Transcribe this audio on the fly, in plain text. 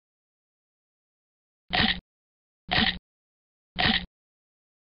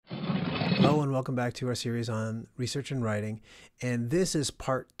Hello and welcome back to our series on research and writing. And this is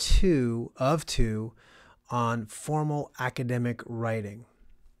part 2 of 2 on formal academic writing.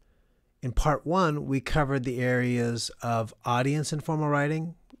 In part 1, we covered the areas of audience and formal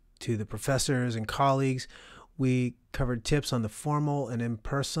writing to the professors and colleagues. We covered tips on the formal and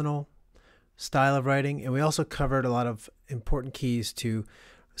impersonal style of writing. And we also covered a lot of important keys to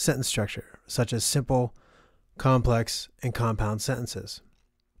sentence structure, such as simple, complex, and compound sentences.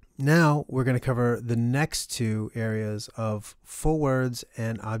 Now we're going to cover the next 2 areas of full words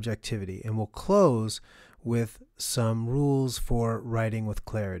and objectivity, and we'll close with some rules for writing with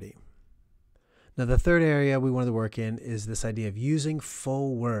clarity. Now the third area we want to work in is this idea of using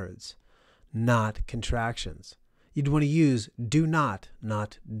full words, not contractions. You'd want to use do not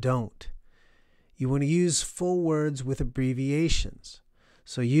don't. You want to use full words with abbreviations.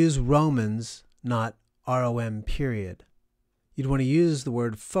 So use Romans, not ROM period. You'd want to use the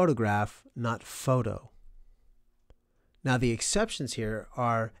word photograph, not photo. Now the exceptions here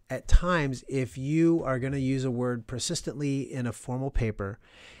are at times if you are going to use a word persistently in a formal paper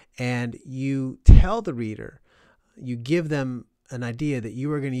and you tell the reader, you give them an idea that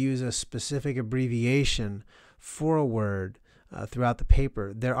you are going to use a specific abbreviation for a word throughout the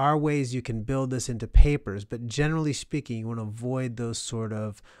paper. There are ways you can build this into papers, but generally speaking, you want to avoid those sort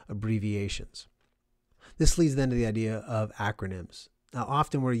of abbreviations. This leads then to the idea of acronyms. Now,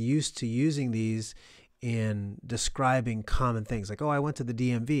 often we're used to using these in describing common things, like, oh, I went to the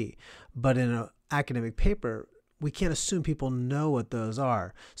DMV. But in an academic paper, we can't assume people know what those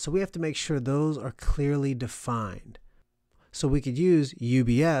are. So we have to make sure those are clearly defined. So we could use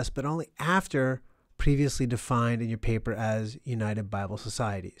UBS, but only after previously defined in your paper as United Bible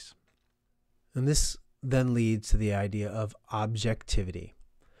Societies. And this then leads to the idea of objectivity.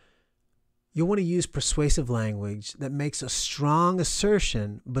 You'll want to use persuasive language that makes a strong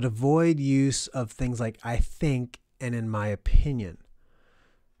assertion, but avoid use of things like I think and in my opinion.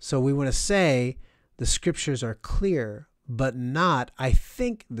 So we want to say the scriptures are clear, but not I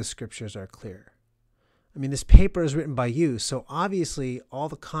think the scriptures are clear. I mean, this paper is written by you, so obviously all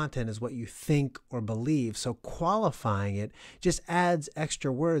the content is what you think or believe. So qualifying it just adds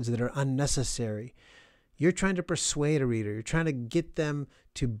extra words that are unnecessary. You're trying to persuade a reader. You're trying to get them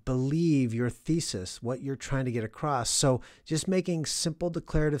to believe your thesis, what you're trying to get across. So just making simple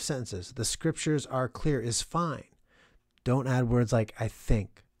declarative sentences, the scriptures are clear, is fine. Don't add words like I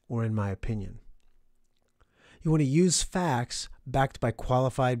think or in my opinion. You want to use facts backed by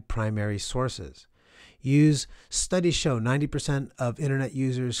qualified primary sources. Use studies show 90% of internet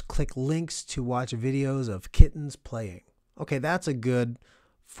users click links to watch videos of kittens playing. Okay, that's a good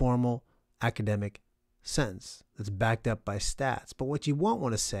formal academic sentence that's backed up by stats. But what you won't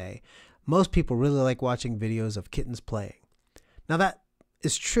want to say, most people really like watching videos of kittens playing. Now that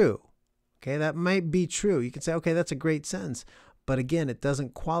is true. Okay, that might be true. You can say, okay, that's a great sentence. But again, it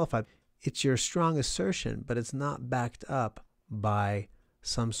doesn't qualify. It's your strong assertion, but it's not backed up by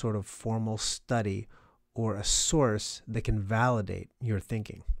some sort of formal study or a source that can validate your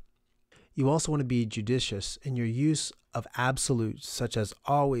thinking. You also want to be judicious in your use of absolutes such as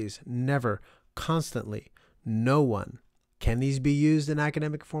always, never, constantly, no one. Can these be used in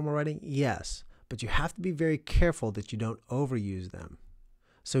academic formal writing? Yes, but you have to be very careful that you don't overuse them.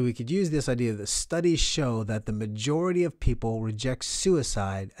 So we could use this idea that studies show that the majority of people reject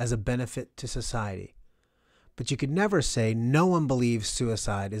suicide as a benefit to society. But you could never say no one believes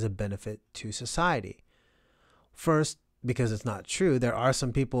suicide is a benefit to society. First, because it's not true. There are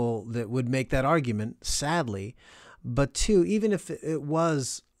some people that would make that argument, sadly. But two, even if it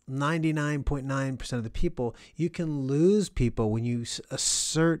was 99.9% of the people, you can lose people when you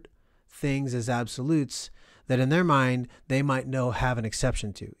assert things as absolutes that in their mind they might have an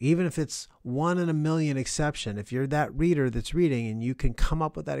exception to. Even if it's 1 in a million exception, if you're that reader that's reading and you can come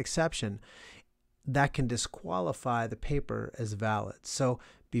up with that exception, that can disqualify the paper as valid. So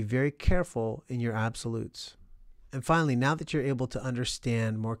be very careful in your absolutes. And finally, now that you're able to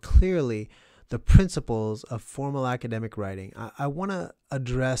understand more clearly the principles of formal academic writing, I want to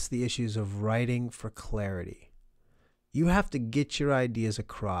address the issues of writing for clarity. You have to get your ideas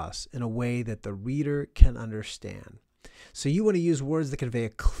across in a way that the reader can understand. So you want to use words that convey a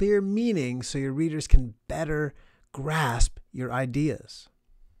clear meaning so your readers can better grasp your ideas.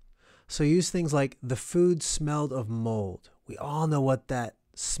 So use things like the food smelled of mold. We all know what that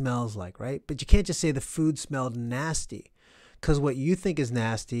smells like, right? But you can't just say the food smelled nasty, because what you think is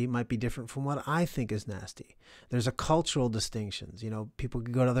nasty might be different from what I think is nasty. There's a cultural distinctions. People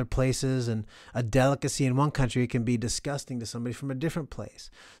can go to other places and a delicacy in one country can be disgusting to somebody from a different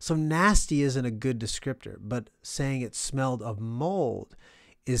place. So nasty isn't a good descriptor, but saying it smelled of mold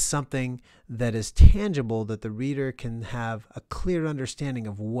is something that is tangible, that the reader can have a clear understanding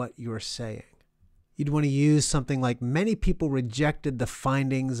of what you're saying. You'd want to use something like, many people rejected the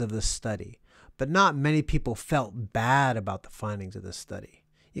findings of the study, but not many people felt bad about the findings of the study.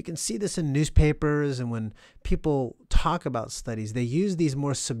 You can see this in newspapers, and when people talk about studies, they use these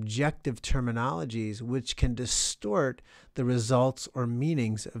more subjective terminologies which can distort the results or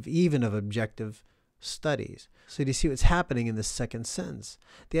meanings of even of objective studies. So do you see what's happening in this second sentence?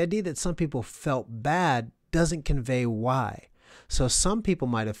 The idea that some people felt bad doesn't convey why. So some people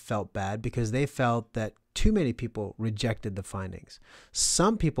might have felt bad because they felt that too many people rejected the findings.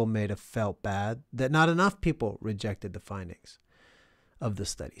 Some people may have felt bad that not enough people rejected the findings of the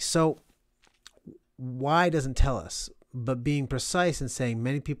study. So why doesn't tell us, but being precise and saying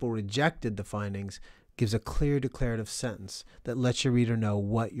many people rejected the findings gives a clear declarative sentence that lets your reader know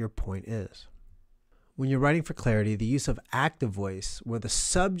what your point is. When you're writing for clarity, the use of active voice, where the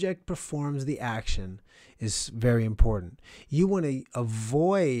subject performs the action, is very important. You want to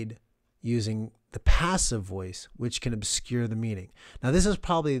avoid using the passive voice, which can obscure the meaning. Now, this is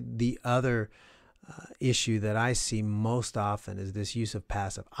probably the other issue that I see most often, is this use of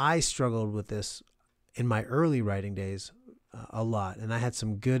passive. I struggled with this in my early writing days a lot, and I had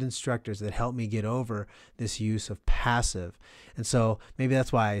some good instructors that helped me get over this use of passive. And so maybe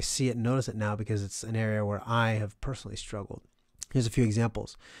that's why I see it and notice it now, because it's an area where I have personally struggled. Here's a few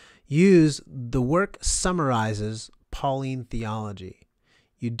examples. Use, the work summarizes Pauline theology.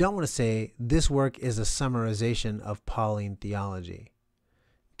 You don't want to say, this work is a summarization of Pauline theology.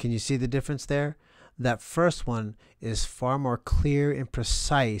 Can you see the difference there? That first one is far more clear and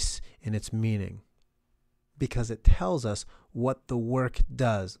precise in its meaning, because it tells us what the work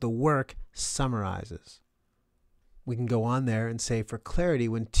does. The work summarizes. We can go on there and say, for clarity,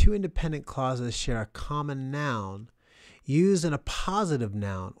 when two independent clauses share a common noun, use a positive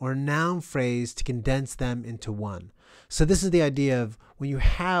noun or noun phrase to condense them into one. So this is the idea of, when you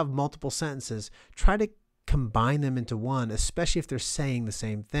have multiple sentences, try to combine them into one, especially if they're saying the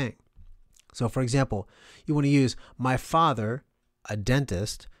same thing. So for example, you want to use, my father, a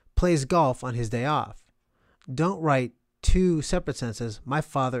dentist, plays golf on his day off. Don't write two separate sentences, my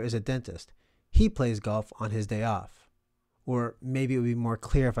father is a dentist. He plays golf on his day off. Or maybe it would be more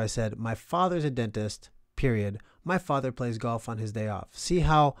clear if I said, my father's a dentist, period. My father plays golf on his day off. See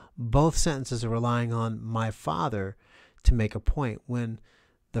how both sentences are relying on my father to make a point, when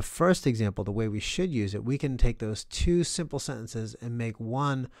the first example, the way we should use it, we can take those two simple sentences and make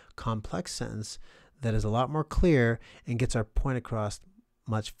one complex sentence that is a lot more clear and gets our point across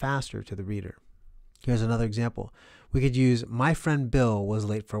much faster to the reader. Here's another example. We could use, my friend Bill was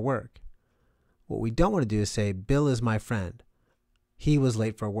late for work. What we don't want to do is say, Bill is my friend. He was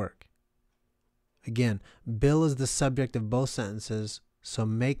late for work. Again, Bill is the subject of both sentences, so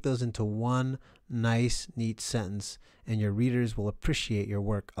make those into one nice, neat sentence, and your readers will appreciate your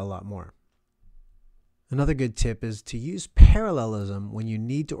work a lot more. Another good tip is to use parallelism when you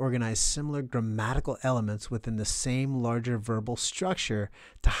need to organize similar grammatical elements within the same larger verbal structure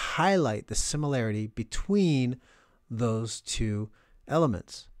to highlight the similarity between those two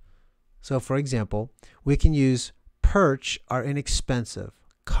elements. So for example, we can use, perch are inexpensive,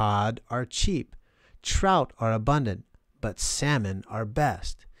 cod are cheap, trout are abundant, but salmon are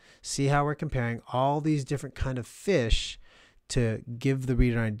best. See how we're comparing all these different kind of fish to give the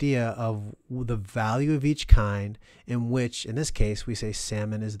reader an idea of the value of each kind, in which, in this case, we say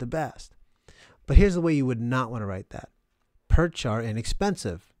salmon is the best. But here's the way you would not want to write that. Perch are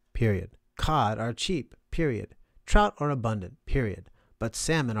inexpensive, period. Cod are cheap, period. Trout are abundant, period. But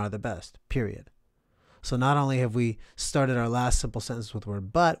salmon are the best, period. So not only have we started our last simple sentence with the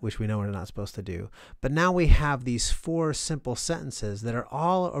word but, which we know we're not supposed to do, but now we have these four simple sentences that are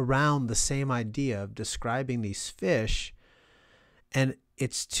all around the same idea of describing these fish, and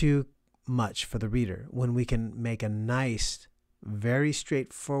it's too much for the reader when we can make a nice, very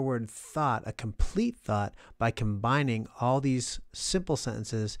straightforward thought, a complete thought, by combining all these simple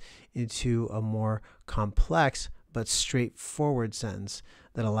sentences into a more complex but straightforward sentence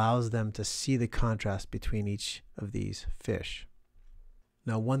that allows them to see the contrast between each of these fish.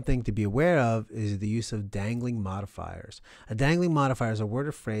 Now, one thing to be aware of is the use of dangling modifiers. A dangling modifier is a word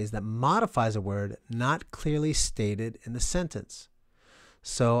or phrase that modifies a word not clearly stated in the sentence.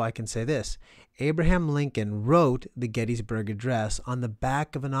 So I can say this: Abraham Lincoln wrote the Gettysburg Address on the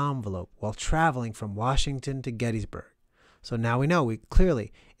back of an envelope while traveling from Washington to Gettysburg. So now we know,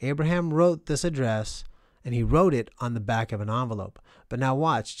 clearly, Abraham wrote this address and he wrote it on the back of an envelope. But now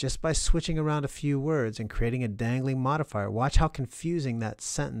watch, just by switching around a few words and creating a dangling modifier, watch how confusing that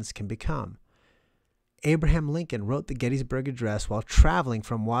sentence can become. Abraham Lincoln wrote the Gettysburg Address while traveling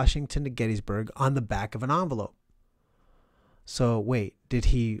from Washington to Gettysburg on the back of an envelope. So wait, did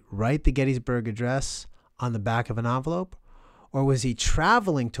he write the Gettysburg Address on the back of an envelope? Or was he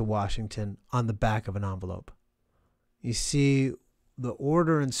traveling to Washington on the back of an envelope? You see, the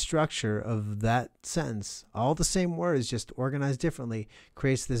order and structure of that sentence, all the same words, just organized differently,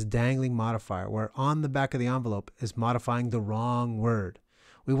 creates this dangling modifier where on the back of the envelope is modifying the wrong word.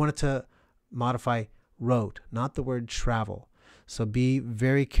 We want it to modify wrote, not the word travel. So be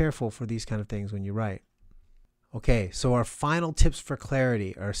very careful for these kind of things when you write. Okay, so our final tips for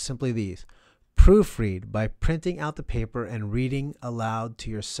clarity are simply these. Proofread by printing out the paper and reading aloud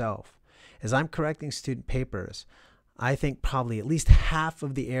to yourself. As I'm correcting student papers, I think probably at least half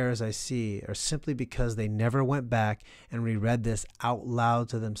of the errors I see are simply because they never went back and reread this out loud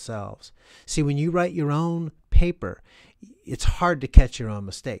to themselves. See, when you write your own paper, it's hard to catch your own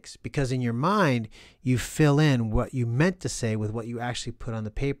mistakes because in your mind, you fill in what you meant to say with what you actually put on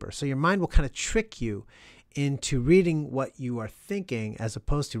the paper. So your mind will kind of trick you into reading what you are thinking as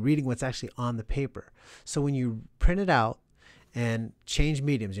opposed to reading what's actually on the paper. So when you print it out and change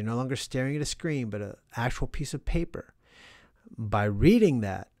mediums, you're no longer staring at a screen but an actual piece of paper. By reading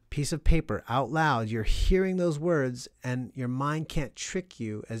that piece of paper out loud, you're hearing those words and your mind can't trick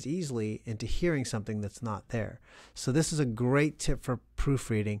you as easily into hearing something that's not there. So this is a great tip for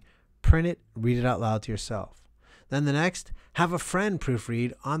proofreading. Print it, read it out loud to yourself. Then the next, have a friend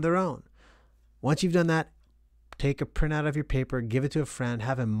proofread on their own. Once you've done that, take a printout of your paper, give it to a friend,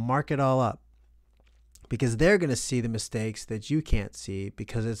 have him mark it all up because they're going to see the mistakes that you can't see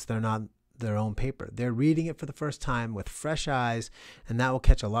because they're not their own paper. They're reading it for the first time with fresh eyes, and that will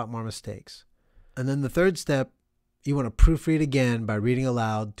catch a lot more mistakes. And then the third step, you want to proofread again by reading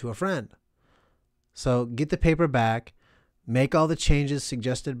aloud to a friend. So get the paper back, make all the changes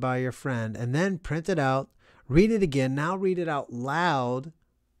suggested by your friend, and then print it out, read it again. Now read it out loud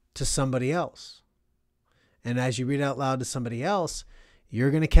to somebody else. And as you read out loud to somebody else, you're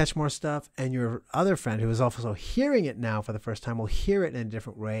going to catch more stuff. And your other friend who is also hearing it now for the first time will hear it in a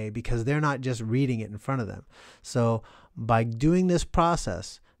different way because they're not just reading it in front of them. So by doing this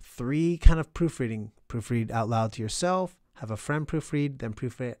process, 3 kind of proofreading, proofread out loud to yourself, have a friend proofread, then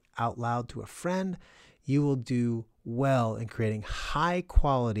proofread out loud to a friend, you will do well in creating high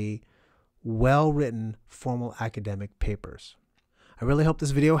quality, well-written formal academic papers. I really hope this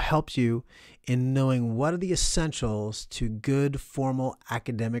video helps you in knowing what are the essentials to good formal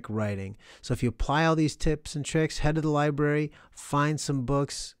academic writing. So if you apply all these tips and tricks, head to the library, find some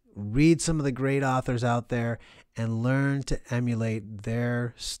books, read some of the great authors out there, and learn to emulate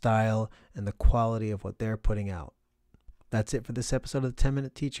their style and the quality of what they're putting out. That's it for this episode of the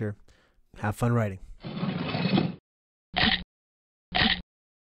 10-Minute Teacher. Have fun writing.